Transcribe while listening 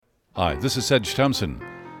Hi, this is Sedge Thompson.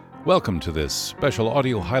 Welcome to this special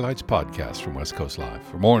audio highlights podcast from West Coast Live.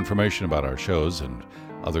 For more information about our shows and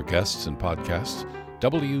other guests and podcasts,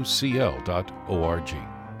 wcl.org.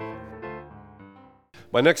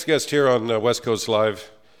 My next guest here on West Coast Live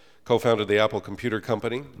co-founded the Apple Computer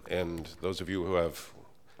Company, and those of you who have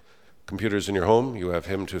computers in your home, you have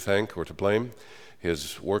him to thank or to blame.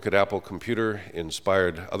 His work at Apple Computer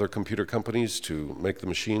inspired other computer companies to make the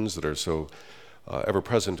machines that are so ever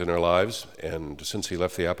present in our lives, and since he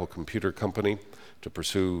left the Apple Computer Company to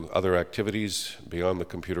pursue other activities beyond the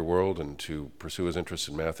computer world and to pursue his interest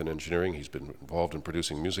in math and engineering, he's been involved in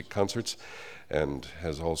producing music concerts and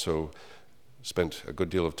has also spent a good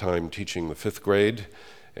deal of time teaching the fifth grade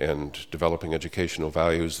and developing educational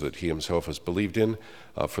values that he himself has believed in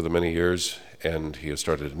for the many years. And he has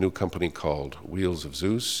started a new company called Wheels of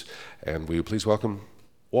Zeus. And will you please welcome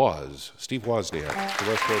Steve Wozniak to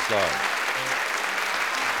West Coast Live.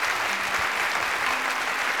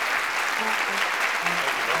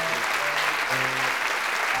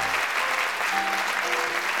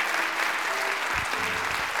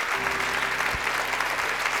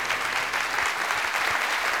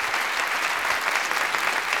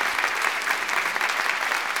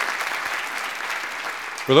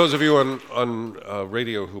 For those of you on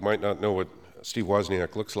radio who might not know what Steve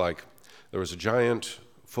Wozniak looks like, there was a giant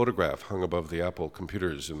photograph hung above the Apple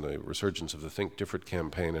computers in the resurgence of the Think Different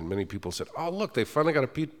campaign, and many people said, "Oh, look, they finally got a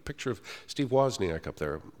picture of Steve Wozniak up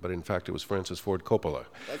there." But in fact, it was Francis Ford Coppola.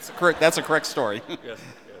 That's a correct story. Yes.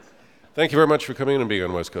 Thank you very much for coming in and being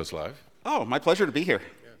on West Coast Live. Oh, my pleasure to be here.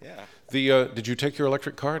 Yeah. Did you take your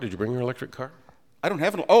electric car? Did you bring your electric car? I don't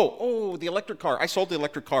have an. The electric car. I sold the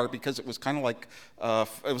electric car because it was kind of like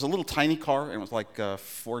it was a little tiny car, and it was like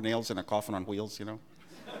 4 nails in a coffin on wheels, you know.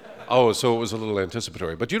 Oh, so it was a little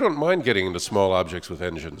anticipatory. But you don't mind getting into small objects with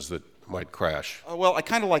engines that might crash? Well, I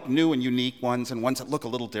kind of like new and unique ones, and ones that look a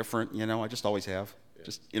little different. You know, I just always have. Yeah.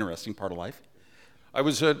 Just interesting part of life. I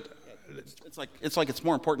was It's like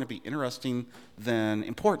more important to be interesting than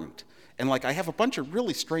important. And like I have a bunch of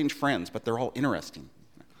really strange friends, but they're all interesting.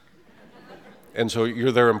 And so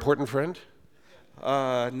you're their important friend?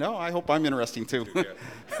 No, I hope I'm interesting too.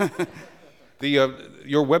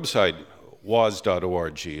 Your website,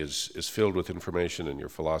 woz.org, is filled with information and your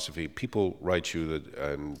philosophy. People write you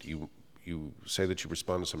and you say that you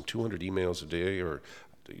respond to some 200 emails a day, or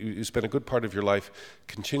you spend a good part of your life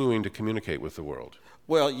continuing to communicate with the world.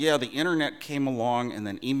 Well, yeah, the internet came along, and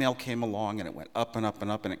then email came along, and it went up and up and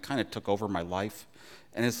up, and it kind of took over my life.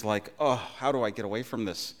 And it's like, oh, how do I get away from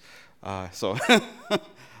this? I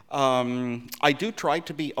do try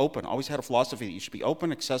to be open. I always had a philosophy that you should be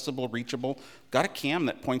open, accessible, reachable. Got a cam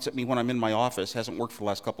that points at me when I'm in my office. Hasn't worked for the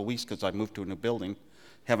last couple of weeks because I moved to a new building.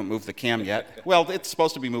 Haven't moved the cam yet. Well, it's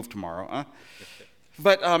supposed to be moved tomorrow.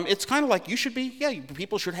 But it's kind of like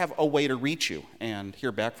people should have a way to reach you and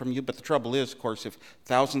hear back from you. But the trouble is, of course, if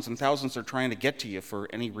thousands and thousands are trying to get to you for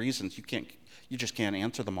any reasons, you just can't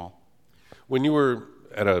answer them all. When you were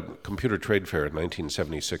at a computer trade fair in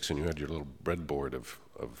 1976, and you had your little breadboard of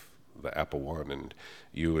the Apple I, and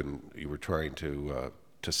you were trying to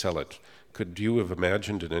sell it, could you have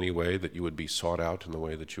imagined in any way that you would be sought out in the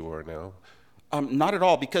way that you are now? Not at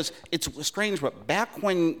all, because it's strange, but back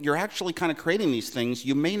when you're actually kind of creating these things,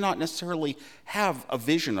 you may not necessarily have a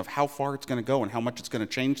vision of how far it's going to go and how much it's going to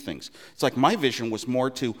change things. It's like my vision was more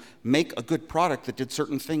to make a good product that did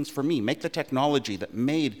certain things for me, make the technology that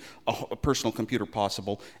made a personal computer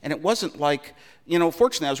possible. And it wasn't like,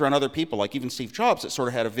 fortunately I was around other people, like even Steve Jobs, that sort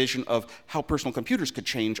of had a vision of how personal computers could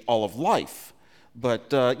change all of life.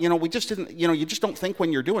 But, we just didn't, you just don't think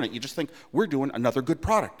when you're doing it. You just think, we're doing another good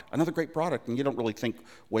product, another great product, and you don't really think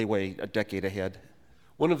way a decade ahead.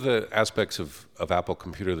 One of the aspects of Apple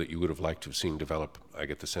Computer that you would have liked to have seen develop, I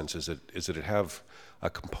get the sense, is that it have a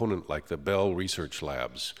component like the Bell Research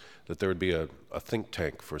Labs, that there would be a think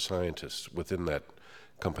tank for scientists within that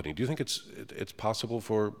company. Do you think it's possible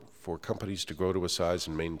for companies to grow to a size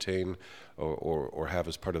and maintain or have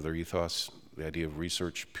as part of their ethos the idea of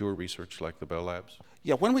research, pure research like the Bell Labs?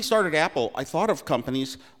 Yeah, when we started Apple, I thought of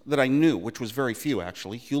companies that I knew, which was very few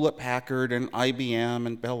actually, Hewlett-Packard and IBM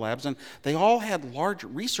and Bell Labs, and they all had large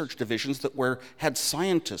research divisions that had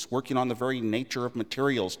scientists working on the very nature of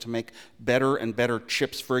materials to make better and better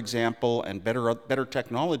chips, for example, and better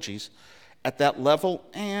technologies at that level.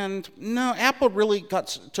 And no, Apple really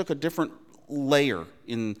took a different layer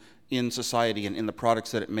in society and in the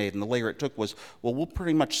products that it made. And the layer it took was, well, we'll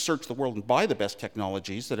pretty much search the world and buy the best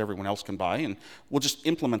technologies that everyone else can buy, and we'll just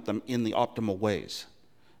implement them in the optimal ways.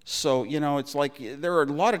 So, it's like there are a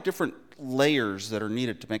lot of different layers that are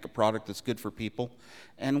needed to make a product that's good for people.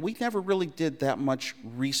 And we never really did that much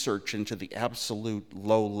research into the absolute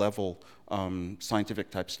low-level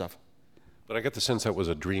scientific type stuff. But I get the sense that was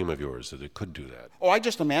a dream of yours, that it could do that. Oh, I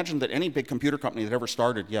just imagined that any big computer company that ever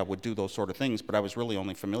started, would do those sort of things. But I was really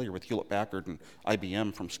only familiar with Hewlett-Packard and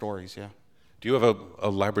IBM from stories, Do you have a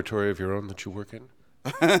laboratory of your own that you work in?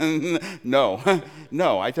 No,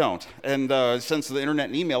 no, I don't. And since the internet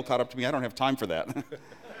and email caught up to me, I don't have time for that.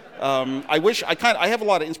 I have a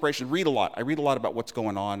lot of inspiration. Read a lot. I read a lot about what's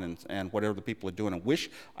going on and what other people are doing. I wish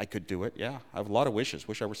I could do it. Yeah, I have a lot of wishes.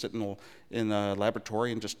 Wish I were sitting in a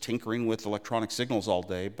laboratory and just tinkering with electronic signals all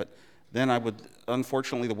day. But then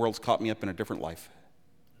unfortunately, the world's caught me up in a different life.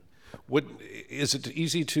 Is it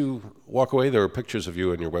easy to walk away? There are pictures of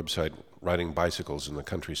you on your website riding bicycles in the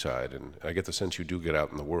countryside, and I get the sense you do get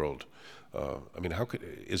out in the world.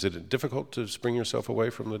 Is it difficult to spring yourself away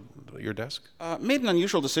from your desk? Made an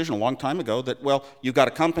unusual decision a long time ago that, you've got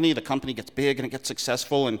a company, the company gets big and it gets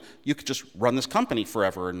successful, and you could just run this company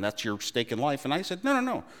forever, and that's your stake in life. And I said,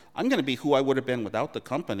 no, I'm going to be who I would have been without the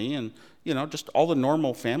company, and just all the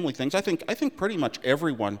normal family things. I think pretty much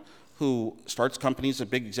everyone who starts companies, the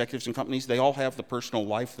big executives in companies, they all have the personal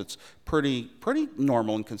life that's pretty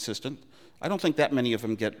normal and consistent. I don't think that many of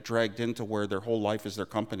them get dragged into where their whole life is their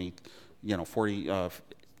company,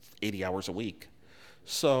 80 hours a week.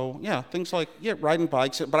 So, things like, riding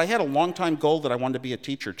bikes. But I had a long-time goal that I wanted to be a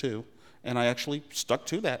teacher, too. And I actually stuck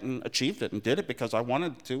to that and achieved it and did it because I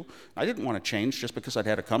wanted to. I didn't want to change just because I'd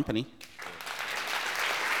had a company.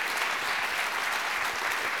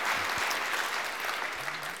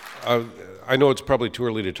 I know it's probably too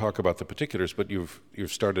early to talk about the particulars, but you've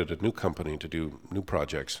started a new company to do new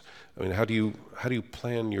projects. I mean, how do you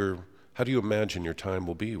imagine your time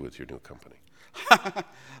will be with your new company?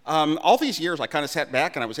 All these years, I kind of sat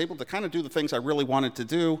back and I was able to kind of do the things I really wanted to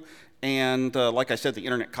do. And like I said, the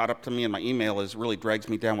internet caught up to me, and my email really drags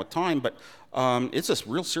me down with time. But it's a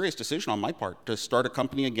real serious decision on my part to start a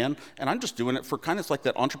company again. And I'm just doing it for kind of like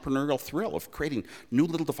that entrepreneurial thrill of creating new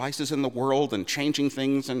little devices in the world and changing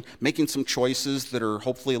things and making some choices that are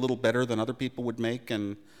hopefully a little better than other people would make.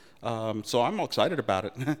 And so I'm all excited about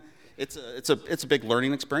it. It's a big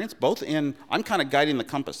learning experience, I'm kind of guiding the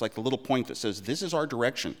compass, like the little point that says, this is our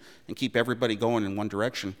direction, and keep everybody going in one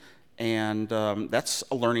direction. And that's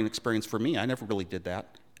a learning experience for me. I never really did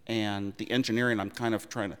that. And the engineering, I'm kind of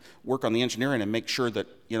trying to work on the engineering and make sure that,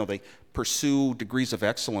 they pursue degrees of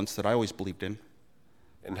excellence that I always believed in.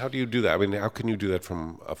 And how do you do that? I mean, how can you do that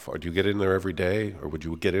from afar? Do you get in there every day, or would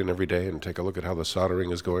you get in every day and take a look at how the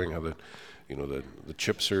soldering is going, how the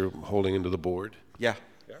chips are holding into the board? Yeah.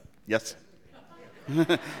 Yes.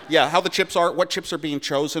 Yeah, how the chips are, what chips are being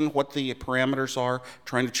chosen, what the parameters are,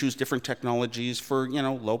 trying to choose different technologies for,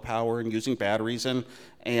 low power and using batteries and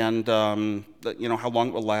how long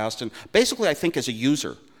it will last. And basically, I think as a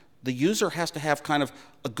user, the user has to have kind of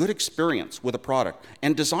a good experience with a product.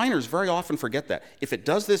 And designers very often forget that. If it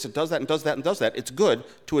does this, it does that, and does that, and does that, it's good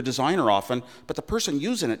to a designer often, but the person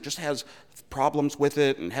using it just has problems with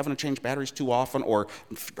it and having to change batteries too often, or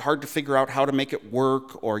hard to figure out how to make it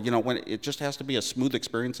work, or, when it just has to be a smooth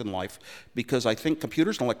experience in life. Because I think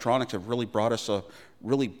computers and electronics have really brought us a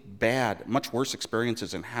really bad, much worse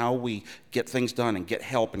experiences in how we get things done and get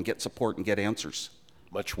help and get support and get answers.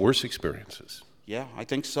 Much worse experiences. Yeah, I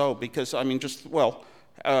think so, because,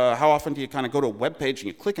 how often do you kind of go to a web page and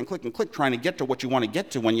you click and click and click trying to get to what you want to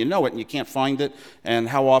get to when you know it and you can't find it? And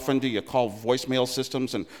how often do you call voicemail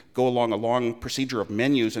systems and go along a long procedure of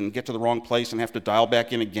menus and get to the wrong place and have to dial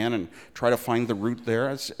back in again and try to find the route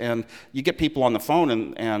there? And you get people on the phone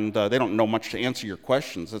and they don't know much to answer your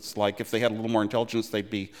questions. It's like if they had a little more intelligence, they'd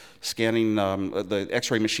be scanning the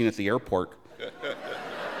x-ray machine at the airport.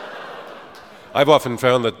 I've often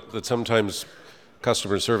found that sometimes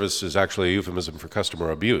customer service is actually a euphemism for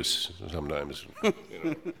customer abuse sometimes.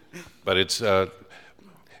 But it's, I've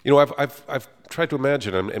tried to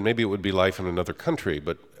imagine, and maybe it would be life in another country,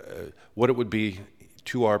 but what it would be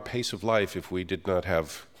to our pace of life if we did not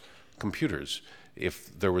have computers,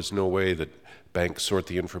 if there was no way that banks sort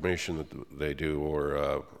the information that they do,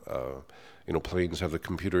 or planes have the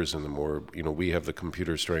computers in them, or we have the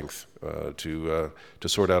computer strength to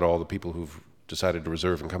sort out all the people who've decided to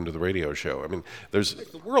reserve and come to the radio show. I mean, there's...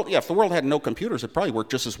 If the world had no computers, it probably worked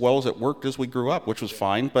just as well as it worked as we grew up, which was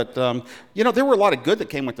fine. But, there were a lot of good that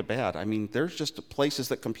came with the bad. I mean, there's just places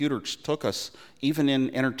that computers took us, even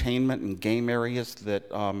in entertainment and game areas, that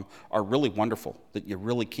are really wonderful, that you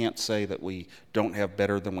really can't say that we don't have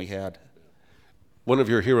better than we had. One of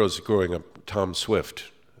your heroes growing up, Tom Swift.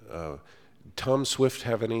 Tom Swift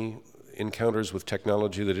have any encounters with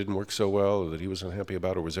technology that didn't work so well, or that he was unhappy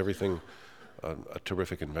about, or was everything a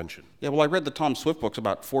terrific invention? Yeah, well, I read the Tom Swift books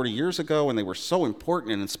about 40 years ago, and they were so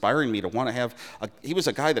important in inspiring me to want to have he was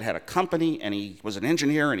a guy that had a company, and he was an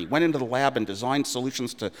engineer, and he went into the lab and designed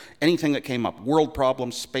solutions to anything that came up, world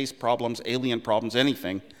problems, space problems, alien problems,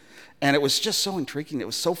 anything. And it was just so intriguing. It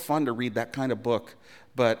was so fun to read that kind of book.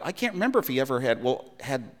 But I can't remember if he ever had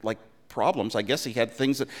like problems. I guess he had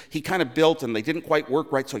things that he kind of built and they didn't quite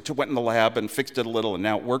work right, so he went in the lab and fixed it a little, and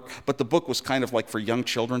now it worked. But the book was kind of like for young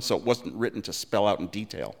children, so it wasn't written to spell out in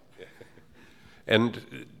detail.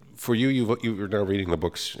 And for you, you're now reading the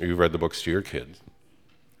books, you've read the books to your kids.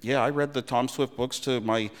 Yeah, I read the Tom Swift books to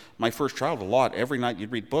my first child a lot. Every night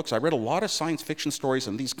you'd read books. I read a lot of science fiction stories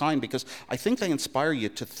and these kind because I think they inspire you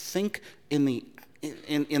to think in the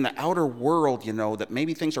outer world, that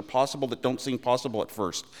maybe things are possible that don't seem possible at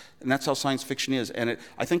first. And that's how science fiction is. And it,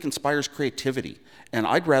 I think, inspires creativity. And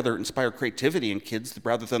I'd rather inspire creativity in kids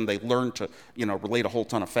rather than they learn to, relate a whole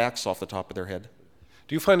ton of facts off the top of their head.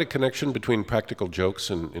 Do you find a connection between practical jokes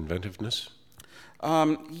and inventiveness?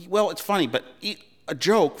 Well, it's funny, but a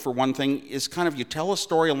joke, for one thing, is kind of you tell a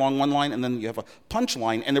story along one line and then you have a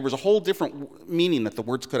punchline, and there was a whole different meaning that the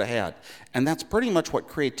words could have had. And that's pretty much what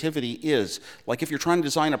creativity is. Like if you're trying to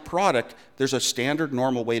design a product, there's a standard,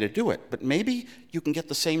 normal way to do it. But maybe you can get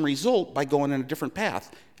the same result by going in a different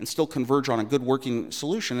path and still converge on a good working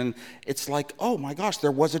solution. And it's like, oh my gosh,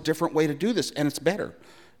 there was a different way to do this, and it's better.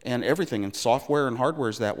 And everything in software and hardware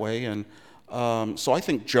is that way. And so I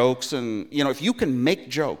think jokes and, if you can make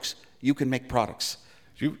jokes, you can make products.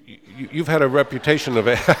 You've had a reputation of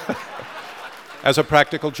as a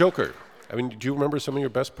practical joker. I mean, do you remember some of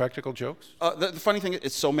your best practical jokes? The funny thing is,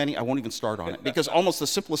 it's so many, I won't even start on it, because almost the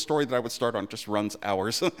simplest story that I would start on just runs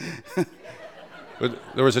hours. But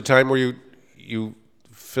there was a time where you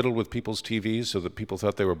fiddled with people's TVs so that people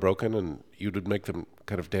thought they were broken, and you would make them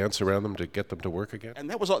kind of dance around them to get them to work again? And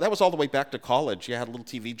that was all the way back to college. You had a little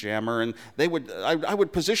TV jammer, and I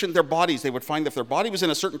would position their bodies. They would find that if their body was in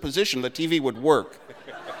a certain position, the TV would work.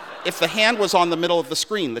 If the hand was on the middle of the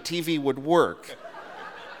screen, the TV would work.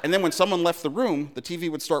 And then when someone left the room, the TV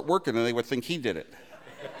would start working, and they would think he did it.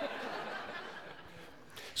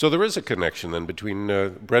 So there is a connection then between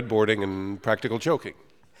breadboarding and practical joking.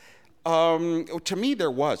 To me, there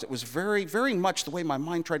was. It was very, very much the way my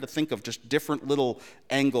mind tried to think of just different little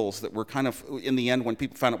angles that were kind of, in the end, when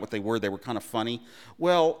people found out what they were kind of funny.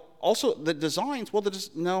 Well, also the designs. Well,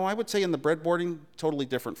 no, I would say in the breadboarding, totally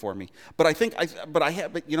different for me. But I think,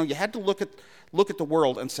 you had to look at the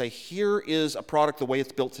world and say, here is a product the way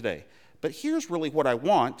it's built today. But here's really what I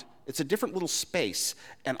want. It's a different little space,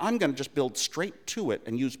 and I'm going to just build straight to it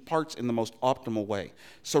and use parts in the most optimal way.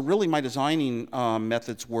 So really my designing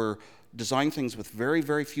methods were design things with very,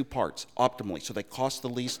 very few parts optimally, so they cost the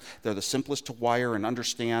least, they're the simplest to wire and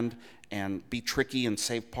understand, and be tricky and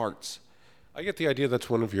save parts. I get the idea that's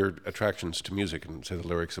one of your attractions to music, and say the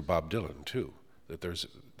lyrics of Bob Dylan too, that there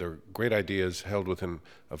are great ideas held within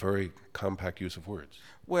a very compact use of words.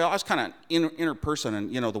 Well, I was kind of inner person,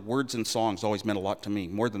 and the words in songs always meant a lot to me,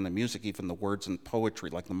 more than the music, even the words in poetry,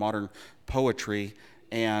 like the modern poetry.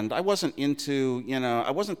 And I wasn't into,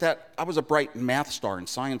 I was a bright math star and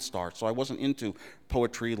science star, so I wasn't into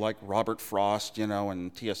poetry like Robert Frost,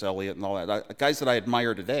 and T.S. Eliot and all that, guys that I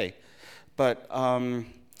admire today. But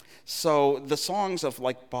so the songs of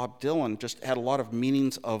like Bob Dylan just had a lot of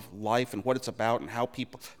meanings of life and what it's about and how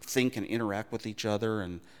people think and interact with each other,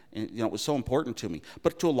 and it was so important to me.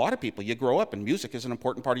 But to a lot of people, you grow up and music is an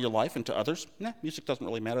important part of your life, and to others, music doesn't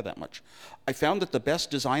really matter that much. I found that the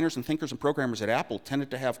best designers and thinkers and programmers at Apple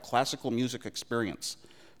tended to have classical music experience,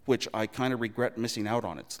 which I kind of regret missing out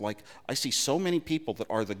on. It's like I see so many people that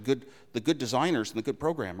are the good designers and the good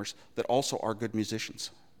programmers that also are good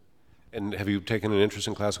musicians. And have you taken an interest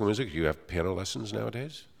in classical music? Do you have piano lessons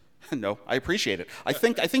nowadays? No, I appreciate it. I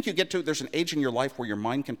think you get to, there's an age in your life where your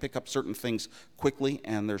mind can pick up certain things quickly,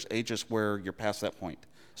 and there's ages where you're past that point.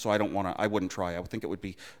 So I wouldn't try. I would think it would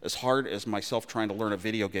be as hard as myself trying to learn a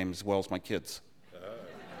video game as well as my kids.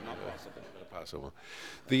 Not possible.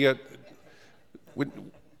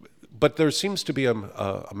 But there seems to be a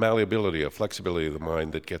malleability, a flexibility of the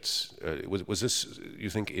mind that gets, was this,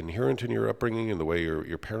 you think, inherent in your upbringing and the way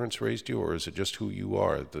your parents raised you, or is it just who you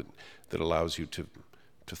are that allows you to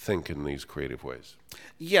think in these creative ways?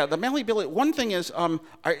 Yeah, the malleability. One thing is,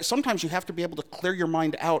 sometimes you have to be able to clear your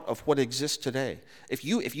mind out of what exists today. If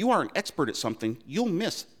you are an expert at something, you'll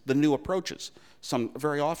miss the new approaches.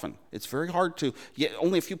 very often. It's very hard to,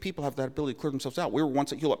 only a few people have that ability to clear themselves out. We were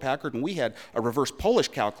once at Hewlett-Packard, and we had a reverse Polish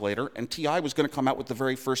calculator, and TI was going to come out with the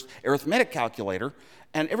very first arithmetic calculator,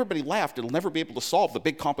 and everybody laughed. It'll never be able to solve the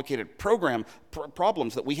big complicated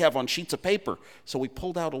problems that we have on sheets of paper. So we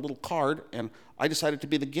pulled out a little card, and I decided to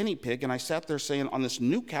be the guinea pig, and I sat there saying, on this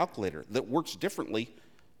new calculator that works differently,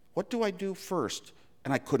 what do I do first?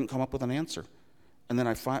 And I couldn't come up with an answer. And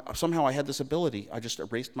then somehow I had this ability. I just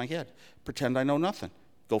erased my head, pretend I know nothing,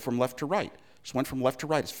 go from left to right. Just went from left to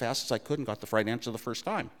right as fast as I could and got the right answer the first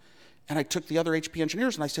time. And I took the other HP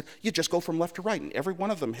engineers and I said, you just go from left to right. And every one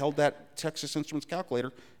of them held that Texas Instruments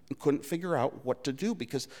calculator and couldn't figure out what to do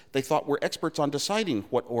because they thought we're experts on deciding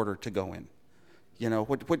what order to go in. You know,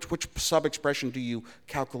 which sub-expression do you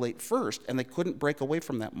calculate first? And they couldn't break away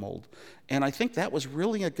from that mold. And I think that was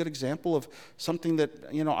really a good example of something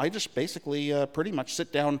that, you know, I just basically pretty much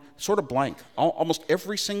sit down sort of blank. Almost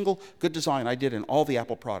every single good design I did in all the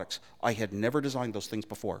Apple products, I had never designed those things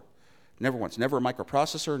before. Never once. Never a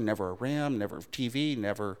microprocessor, never a RAM, never a TV,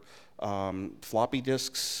 never floppy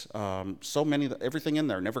disks, so many, everything in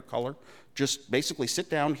there, never color. Just basically sit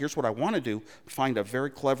down, here's what I want to do, find a very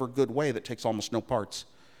clever, good way that takes almost no parts.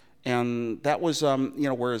 And that was, you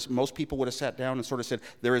know, whereas most people would have sat down and sort of said,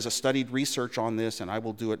 there is a studied research on this, and I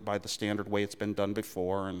will do it by the standard way it's been done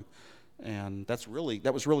before. And that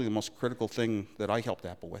was really the most critical thing that I helped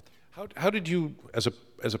Apple with. How did you, as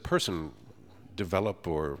a person, develop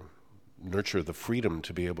or nurture the freedom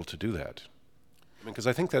to be able to do that? I mean, because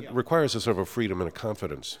I think that requires a sort of a freedom and a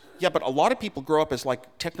confidence. Yeah, but a lot of people grow up as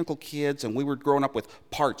like technical kids, and we were growing up with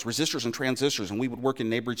parts, resistors and transistors, and we would work in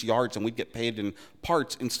neighbors' yards, and we'd get paid in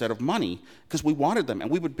parts instead of money because we wanted them,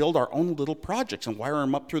 and we would build our own little projects and wire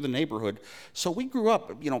them up through the neighborhood. So we grew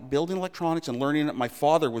up, you know, building electronics and learning it. My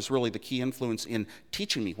father was really the key influence in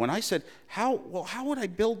teaching me. When I said, how would I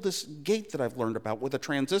build this gate that I've learned about with a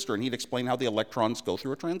transistor? And he'd explain how the electrons go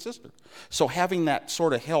through a transistor. So having that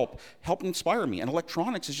sort of helped inspire me. And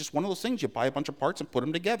electronics is just one of those things. You buy a bunch of parts and put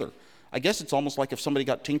them together. I guess it's almost like if somebody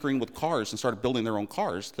got tinkering with cars and started building their own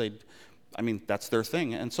cars, that's their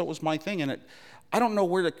thing. And so it was my thing. And I don't know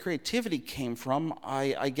where the creativity came from.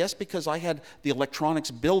 I guess because I had the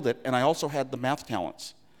electronics build it, and I also had the math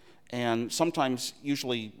talents. And sometimes,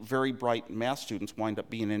 usually, very bright math students wind up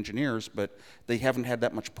being engineers, but they haven't had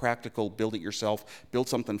that much practical build it yourself, build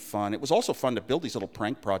something fun. It was also fun to build these little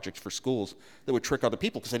prank projects for schools that would trick other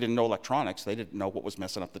people because they didn't know electronics. They didn't know what was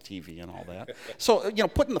messing up the TV and all that. So, you know,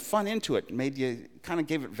 putting the fun into it kind of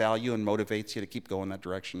gave it value and motivates you to keep going that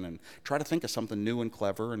direction and try to think of something new and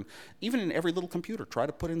clever. And even in every little computer, try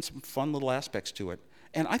to put in some fun little aspects to it.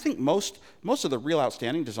 And I think most of the real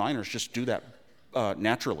outstanding designers just do that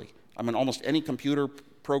naturally. I mean, almost any computer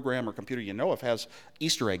program or computer you know of has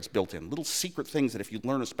Easter eggs built in, little secret things that if you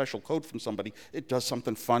learn a special code from somebody, it does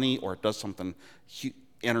something funny or it does something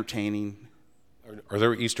entertaining. Are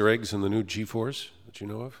there Easter eggs in the new G4s that you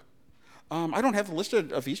know of? I don't have a list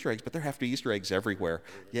of Easter eggs, but there have to be Easter eggs everywhere.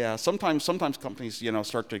 Yeah, sometimes companies, you know,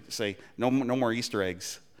 start to say, no more Easter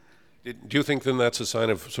eggs. Do you think then that's a sign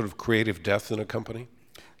of sort of creative death in a company?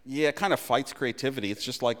 Yeah, it kind of fights creativity. It's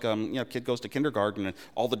just like, you know, a kid goes to kindergarten and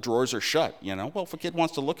all the drawers are shut, you know. Well, if a kid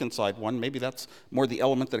wants to look inside one, maybe that's more the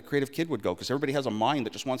element that a creative kid would go, because everybody has a mind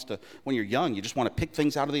that just wants to, when you're young, you just want to pick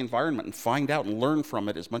things out of the environment and find out and learn from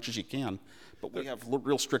it as much as you can. But we have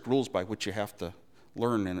real strict rules by which you have to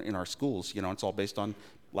learn in our schools. You know, it's all based on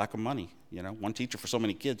lack of money. You know, one teacher for so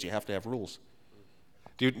many kids, you have to have rules.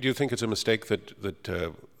 Do you think it's a mistake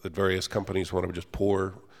that various companies want to just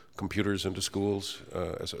pour computers into schools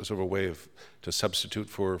as sort of a way to substitute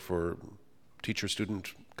for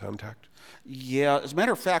teacher-student contact? Yeah, as a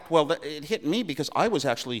matter of fact, well, it hit me because I was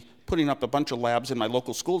actually putting up a bunch of labs in my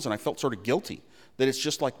local schools, and I felt sort of guilty that it's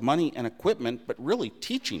just like money and equipment, but really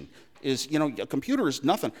teaching is, you know, a computer is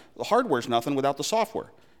nothing. The hardware is nothing without the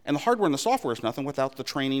software, and the hardware and the software is nothing without the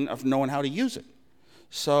training of knowing how to use it.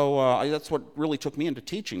 So that's what really took me into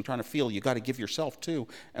teaching, trying to feel you got to give yourself too.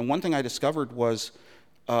 And one thing I discovered was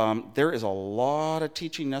there is a lot of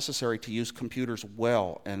teaching necessary to use computers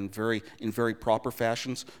well and in very proper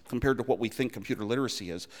fashions compared to what we think computer literacy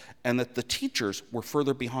is, and that the teachers were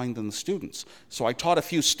further behind than the students. So I taught a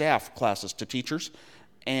few staff classes to teachers,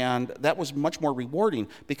 and that was much more rewarding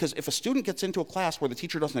because if a student gets into a class where the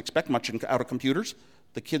teacher doesn't expect much out of computers,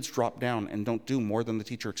 the kids drop down and don't do more than the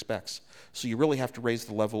teacher expects. So you really have to raise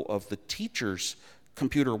the level of the teacher's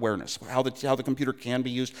computer awareness, how the computer can be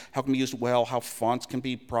used, how it can be used well, how fonts can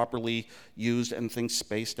be properly used and things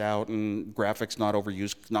spaced out and graphics not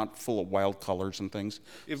overused, not full of wild colors and things.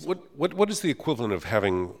 What is the equivalent of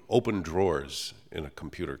having open drawers in a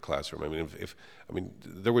computer classroom? I mean,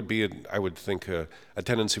 there would be, I would think, a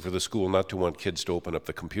tendency for the school not to want kids to open up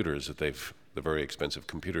the computers the very expensive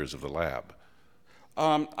computers of the lab.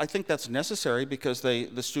 I think that's necessary because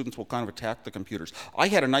the students will kind of attack the computers. I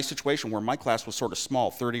had a nice situation where my class was sort of small,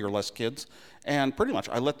 30 or less kids, and pretty much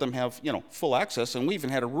I let them have full access. And we even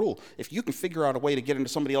had a rule: if you can figure out a way to get into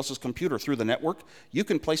somebody else's computer through the network, you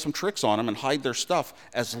can play some tricks on them and hide their stuff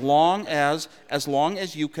as long as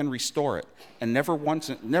you can restore it. And never once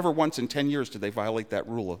in 10 years did they violate that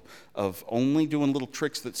rule of only doing little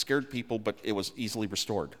tricks that scared people, but it was easily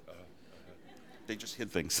restored. They just hid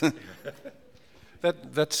things.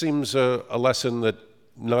 That seems a lesson that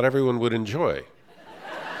not everyone would enjoy.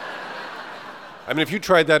 I mean, if you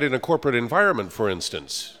tried that in a corporate environment, for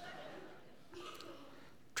instance.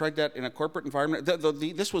 Tried that in a corporate environment.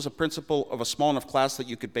 This was a principle of a small enough class that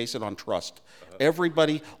you could base it on trust.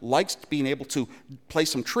 Everybody likes being able to play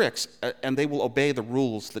some tricks, and they will obey the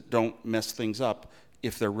rules that don't mess things up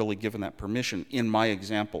if they're really given that permission. In my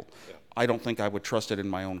example, I don't think I would trust it in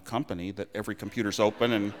my own company that every computer's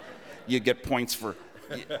open and you get points for.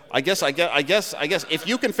 I guess if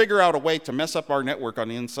you can figure out a way to mess up our network on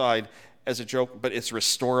the inside as a joke, but it's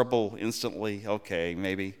restorable instantly, okay,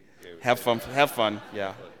 maybe. Have fun,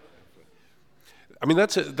 yeah. I mean,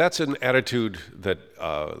 that's an attitude that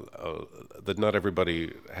that not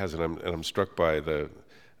everybody has, and I'm struck by the.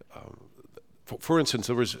 For instance,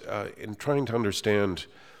 there was in trying to understand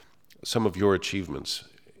some of your achievements,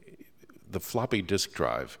 the floppy disk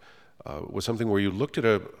drive was something where you looked at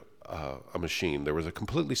a machine. There was a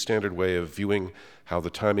completely standard way of viewing how the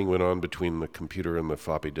timing went on between the computer and the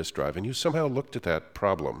floppy disk drive, and you somehow looked at that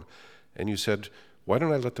problem, and you said, why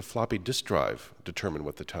don't I let the floppy disk drive determine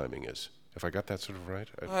what the timing is? If I got that sort of right?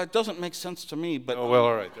 It doesn't make sense to me, but... Oh, well,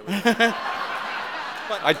 all right.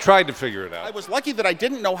 I tried to figure it out. I was lucky that I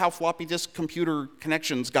didn't know how floppy disk computer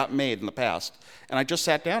connections got made in the past. And I just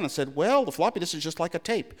sat down and said, well, the floppy disk is just like a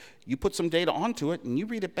tape. You put some data onto it, and you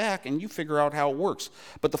read it back, and you figure out how it works.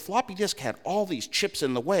 But the floppy disk had all these chips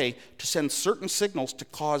in the way to send certain signals to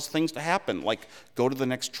cause things to happen, like go to the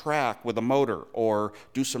next track with a motor or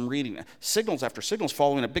do some reading. Signals after signals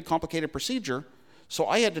following a big complicated procedure. So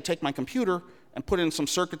I had to take my computer and put in some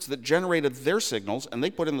circuits that generated their signals, and they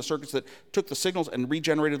put in the circuits that took the signals and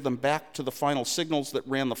regenerated them back to the final signals that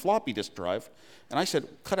ran the floppy disk drive. And I said,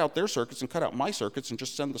 cut out their circuits and cut out my circuits and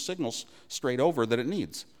just send the signals straight over that it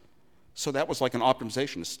needs. So that was like an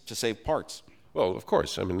optimization to save parts. Well, of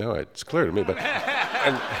course. I mean, now it's clear to me. But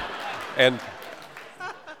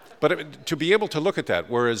but to be able to look at that,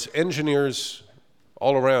 whereas engineers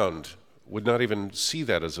all around would not even see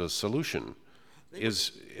that as a solution,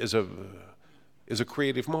 is a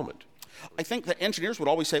creative moment. I think that engineers would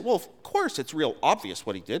always say, well, of course it's real obvious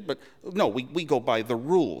what he did, but no, we go by the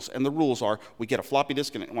rules. And the rules are, we get a floppy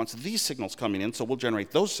disk and it wants these signals coming in, so we'll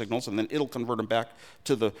generate those signals, and then it'll convert them back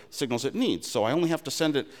to the signals it needs. So I only have to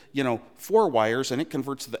send it, 4 wires, and it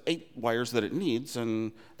converts the 8 wires that it needs.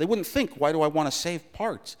 And they wouldn't think, why do I want to save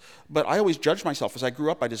parts? But I always judged myself. As I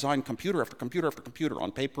grew up, I designed computer after computer after computer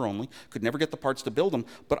on paper only, could never get the parts to build them,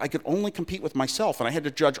 but I could only compete with myself, and I had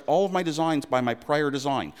to judge all of my designs by my prior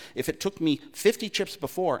design. If it took me 50 chips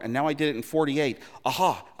before, and now I did it in 48,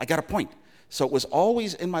 aha, I got a point. So it was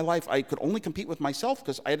always in my life, I could only compete with myself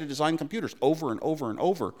because I had to design computers over and over and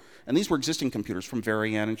over. And these were existing computers from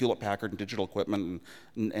Varian and Hewlett-Packard and Digital Equipment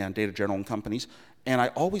and Data General and companies. And I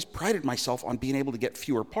always prided myself on being able to get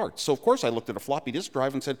fewer parts. So of course I looked at a floppy disk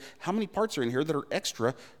drive and said, how many parts are in here that are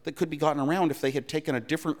extra that could be gotten around if they had taken a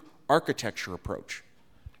different architecture approach?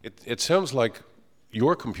 It sounds like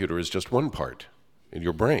your computer is just one part in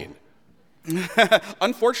your brain.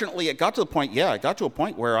 Unfortunately, it got to a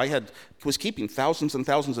point where I was keeping thousands and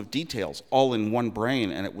thousands of details all in one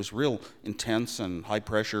brain, and it was real intense and high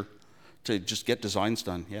pressure to just get designs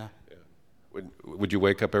done, yeah. Would you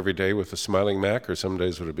wake up every day with a smiling Mac, or some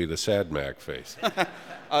days would it be the sad Mac face?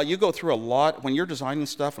 You go through a lot, when you're designing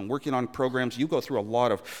stuff and working on programs, you go through a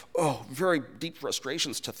lot of, very deep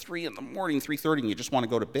frustrations to 3 in the morning, 3:30, and you just want to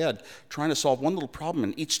go to bed, trying to solve one little problem,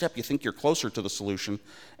 and each step you think you're closer to the solution.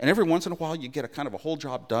 And every once in a while, you get a kind of a whole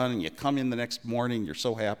job done, and you come in the next morning, you're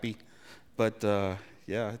so happy. But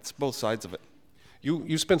it's both sides of it.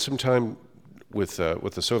 You spent some time with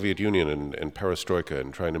the Soviet Union and perestroika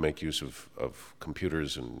and trying to make use of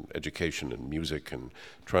computers and education and music and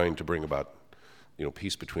trying to bring about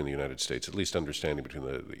peace between the United States, at least understanding between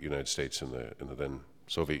the United States and the then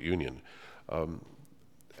Soviet Union.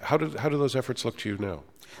 How do those efforts look to you now?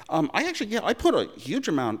 I put a huge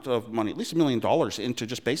amount of money, at least $1 million, into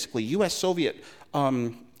just basically U.S.-Soviet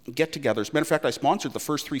get-togethers. Matter of fact, I sponsored the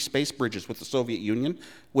first 3 space bridges with the Soviet Union,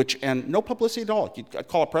 and no publicity at all. I'd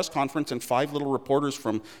call a press conference, and 5 little reporters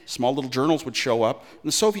from small little journals would show up. And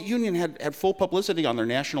the Soviet Union had full publicity on their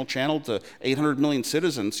national channel to 800 million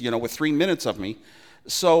citizens, with 3 minutes of me.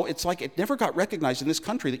 So it's like it never got recognized in this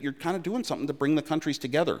country that you're kind of doing something to bring the countries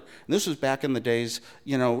together. And this was back in the days,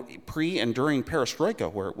 pre and during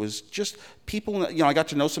Perestroika, where it was just people, I got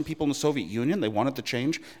to know some people in the Soviet Union. They wanted to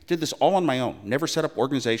change. Did this all on my own. Never set up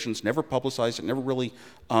organizations, never publicized it, never really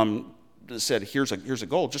said, here's a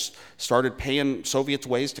goal. Just started paying Soviets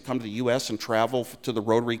ways to come to the U.S. and travel to the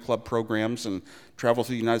Rotary Club programs and travel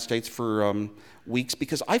through the United States for weeks,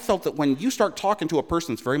 because I felt that when you start talking to a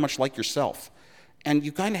person that's very much like yourself, and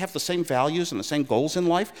you kind of have the same values and the same goals in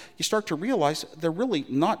life, you start to realize they're really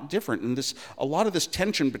not different. And a lot of this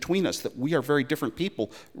tension between us, that we are very different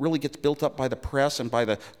people, really gets built up by the press and by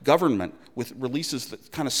the government with releases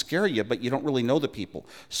that kind of scare you, but you don't really know the people.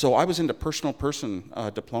 So I was into person-to-person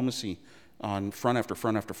diplomacy on front after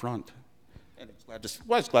front after front. And I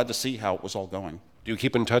was glad to see how it was all going. Do you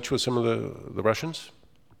keep in touch with some of the Russians?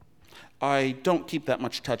 I don't keep that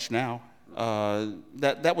much touch now.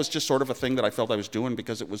 That was just sort of a thing that I felt I was doing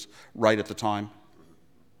because it was right at the time.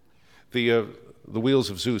 The Wheels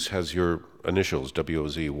of Zeus has your initials,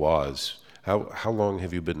 W-O-Z, Woz. How long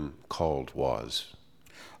have you been called Woz?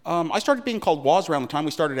 I started being called Woz around the time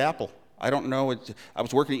we started Apple. I don't know. I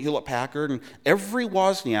was working at Hewlett-Packard, and every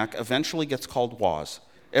Wozniak eventually gets called Woz.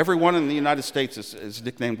 Everyone in the United States is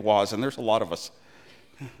nicknamed Woz, and there's a lot of us.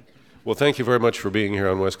 Well, thank you very much for being here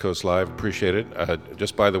on West Coast Live. Appreciate it.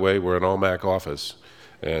 Just by the way, we're an all-Mac office,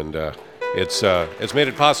 and it's made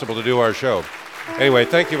it possible to do our show. Anyway,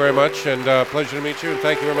 thank you very much, and pleasure to meet you, and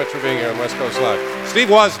thank you very much for being here on West Coast Live. Steve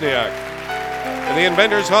Wozniak, in the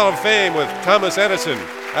Inventors Hall of Fame with Thomas Edison,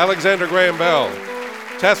 Alexander Graham Bell,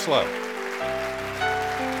 Tesla.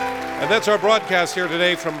 And that's our broadcast here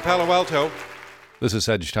today from Palo Alto. This is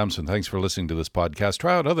Sedge Thompson. Thanks for listening to this podcast.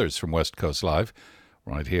 Try out others from West Coast Live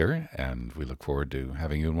right here, and we look forward to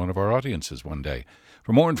having you in one of our audiences one day.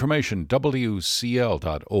 For more information, wcl.org.